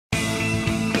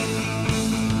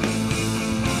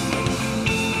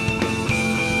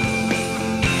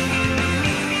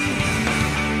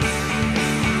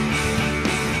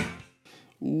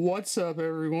What's up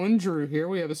everyone, Drew here.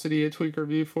 We have a Cydia tweak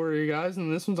review for you guys,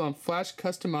 and this one's on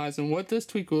FlashCustomize. And what this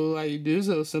tweak will allow you to do is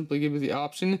it'll simply give you the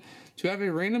option to have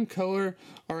a random color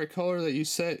or a color that you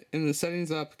set in the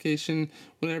settings application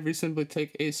whenever you simply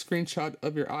take a screenshot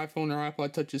of your iPhone or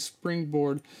iPod Touch's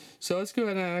springboard. So let's go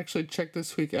ahead and actually check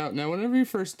this tweak out. Now whenever you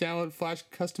first download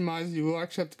FlashCustomize, you will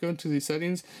actually have to go into the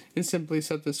settings and simply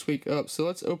set this tweak up. So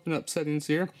let's open up settings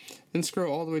here and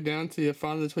scroll all the way down till you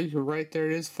find the tweak. Right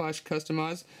there it is,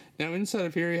 FlashCustomize. Now inside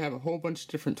of here you have a whole bunch of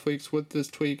different tweaks with this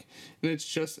tweak, and it's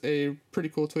just a pretty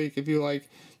cool tweak if you like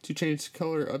to change the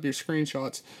color of your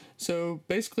screenshots. So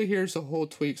basically here's the whole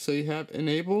tweak. So you have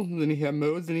enable, then you have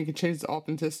mode, then you can change the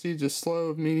authenticity to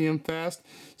slow, medium, fast,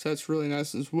 so that's really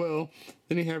nice as well.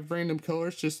 Then you have random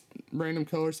colors, just random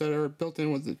colors that are built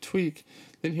in with the tweak.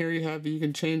 Then here you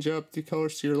can change up the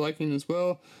colors to your liking as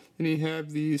well. Then you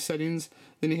have the settings,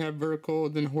 then you have vertical,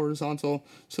 then horizontal.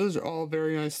 So those are all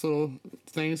very nice little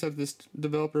things that this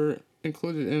developer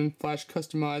included in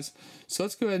FlashCustomize. So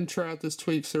let's go ahead and try out this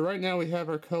tweak. So right now we have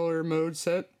our color mode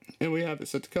set, and we have it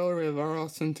set to color, we have our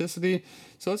authenticity.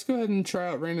 So let's go ahead and try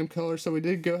out random color. So we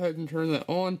did go ahead and turn that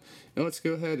on, and let's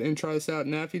go ahead and try this out.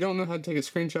 Now if you don't know how to take a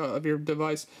screenshot of your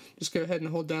device, just go ahead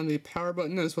and hold down the power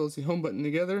button as well as the home button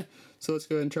together. So let's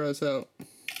go ahead and try this out.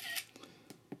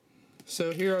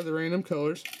 So here are the random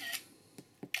colors.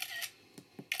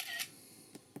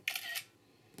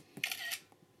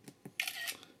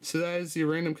 So that is the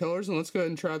random colors, and let's go ahead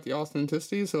and try out the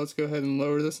authenticity. So let's go ahead and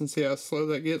lower this and see how slow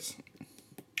that gets.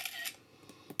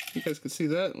 You guys can see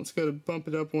that. Let's go to bump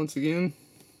it up once again.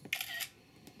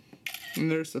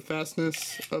 And there's the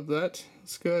fastness of that.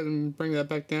 Let's go ahead and bring that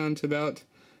back down to about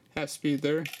half speed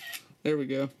there. There we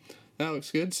go. That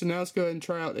looks good. So now let's go ahead and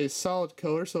try out a solid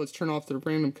color. So let's turn off the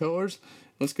random colors.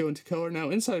 Let's go into color. Now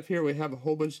inside of here we have a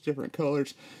whole bunch of different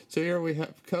colors. So here we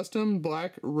have custom,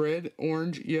 black, red,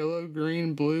 orange, yellow,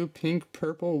 green, blue, pink,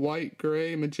 purple, white,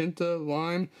 gray, magenta,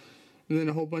 lime, and then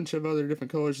a whole bunch of other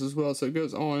different colors as well. So it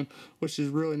goes on, which is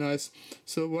really nice.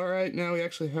 So right now we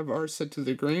actually have ours set to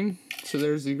the green. So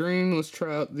there's the green. Let's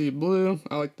try out the blue.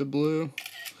 I like the blue.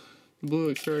 The blue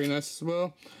looks very nice as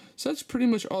well. So that's pretty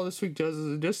much all this tweak does,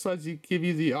 is it just lets you give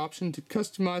you the option to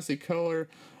customize the color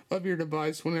of your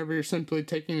device whenever you're simply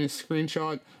taking a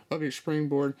screenshot of your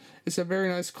springboard. It's a very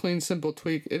nice, clean, simple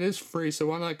tweak. It is free, so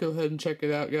why not go ahead and check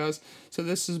it out, guys. So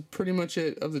this is pretty much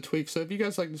it of the tweak. So if you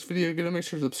guys like this video, go to make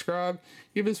sure to subscribe,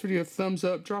 give this video a thumbs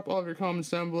up, drop all of your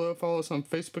comments down below, follow us on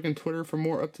Facebook and Twitter for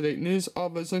more up-to-date news. All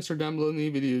of those links are down below in the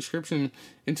video description.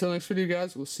 Until next video,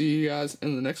 guys, we'll see you guys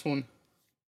in the next one.